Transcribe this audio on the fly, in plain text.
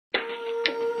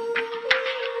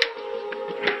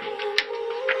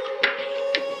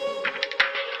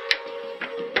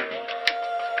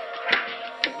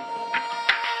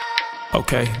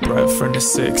Okay, bread from the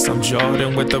 6, I'm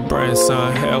Jordan with the brand,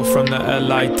 son. Hail from the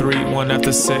LI 3, 1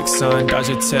 after 6, son. Dodge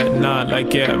a Tech 9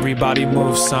 like everybody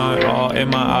moves, son. All in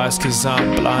my eyes cause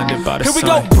I'm blinded by the sun. Here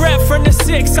we go, bread from the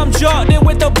 6, I'm Jordan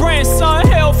with the brand, son.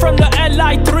 Hail from the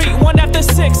LI 3, 1 after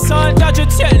 6, son. Dodge a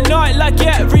Tech 9 like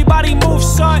everybody moves,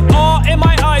 son. All in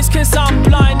my eyes cause I'm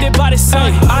blinded by the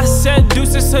sun. I said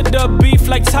deuces to the beef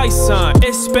like Tyson.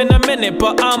 It's been a minute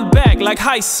but I'm back like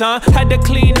hi, son. Had to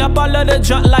clean up all of the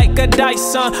junk like a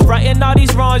Dyson. Writing all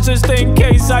these rhymes just in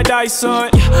case I die, son.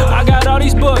 I got all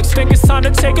these books, think it's time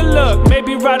to take a look.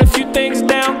 Maybe write a few things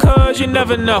down, cause you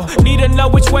never know. Need to know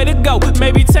which way to go,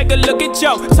 maybe take a look at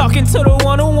Joe. Talking to the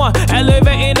one-on-one,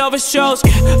 elevating over shows.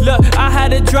 Look, I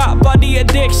had to drop all the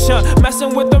addiction,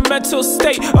 messing with the mental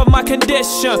state of my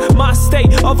condition. My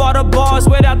state of all the bars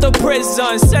without the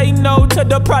prison. Say no to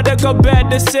the product of bad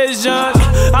decisions.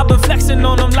 I've been flexing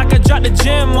on them like I dropped the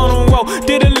gym on them, whoa.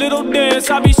 Did a little dance,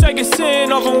 I be shaking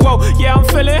sin off them, whoa. Yeah, I'm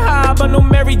feeling high, but no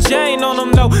Mary Jane on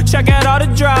them, though. Check out all the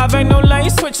drive, ain't no lane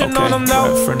switching on them,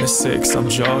 though. Bread from the 6, I'm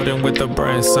Jordan with the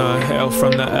brand, son. Hail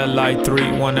from the LI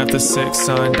 3, 1 after 6,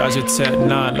 son. Dodge a Tech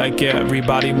 9 like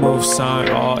everybody moves, son.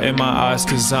 All in my eyes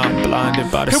cause I'm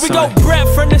blinded by the sun. Here we go, bread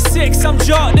from the 6, I'm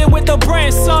Jordan with the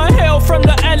brand, son. Hail from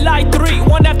the LI 3,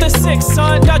 1 after 6,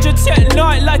 son. Dodge a Tech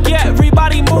 9 like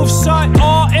everybody moves, son.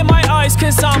 All in my eyes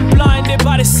cause I'm blinded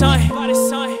by the sun. By the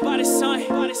sun, by the sun,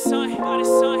 by the sun, by the sun,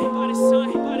 by the sun, by the sun,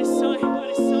 by the sun, by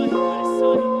the sun, by the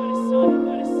sun, by the sun,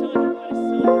 by the sun, by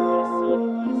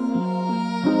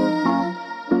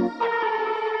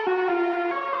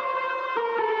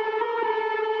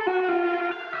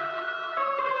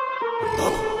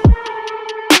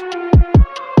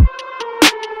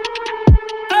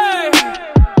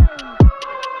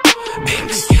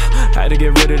Had to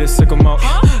get rid of this sycamore.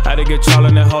 Had to get y'all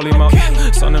in that holy mode.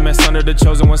 Son of man, son of the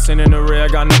chosen one, sin in the rear. I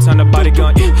got no time to body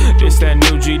gun. This that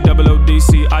new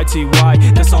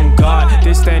GOODCITY. That's on God.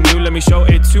 This that new, let me show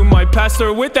it to my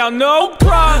pastor without no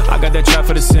pride. I got that trap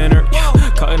for the sinner.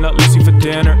 Cutting up Lucy for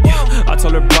dinner. I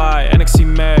told her bye,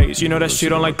 Nxtmike. You know that she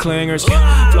don't like clingers.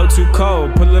 Flow too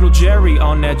cold, put little Jerry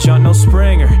on that junk, no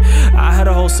Springer. I had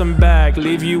a wholesome bag,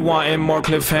 leave you wanting more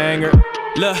cliffhanger.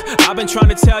 Look, I've been trying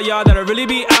to tell y'all that I really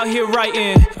be out here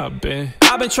writing. I've been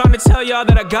trying to tell y'all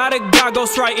that I got a guy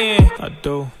ghost writing. I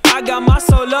do. I got my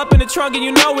soul up in the trunk and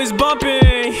you know it's bumping.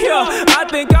 Yeah, I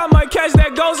think I might catch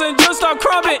that ghost and just start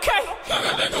crumbing. I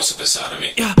got that ghost up inside of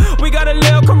me. Yeah, we got a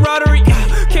little camaraderie.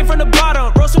 Came from the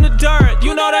bottom, rose from the dirt.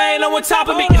 You know there ain't no one top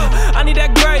of me. I need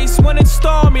that grace when it's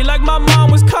stormy, like my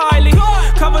mom was Kylie.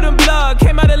 Covered in blood,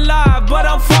 came out alive, but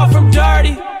I'm far from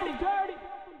dirty.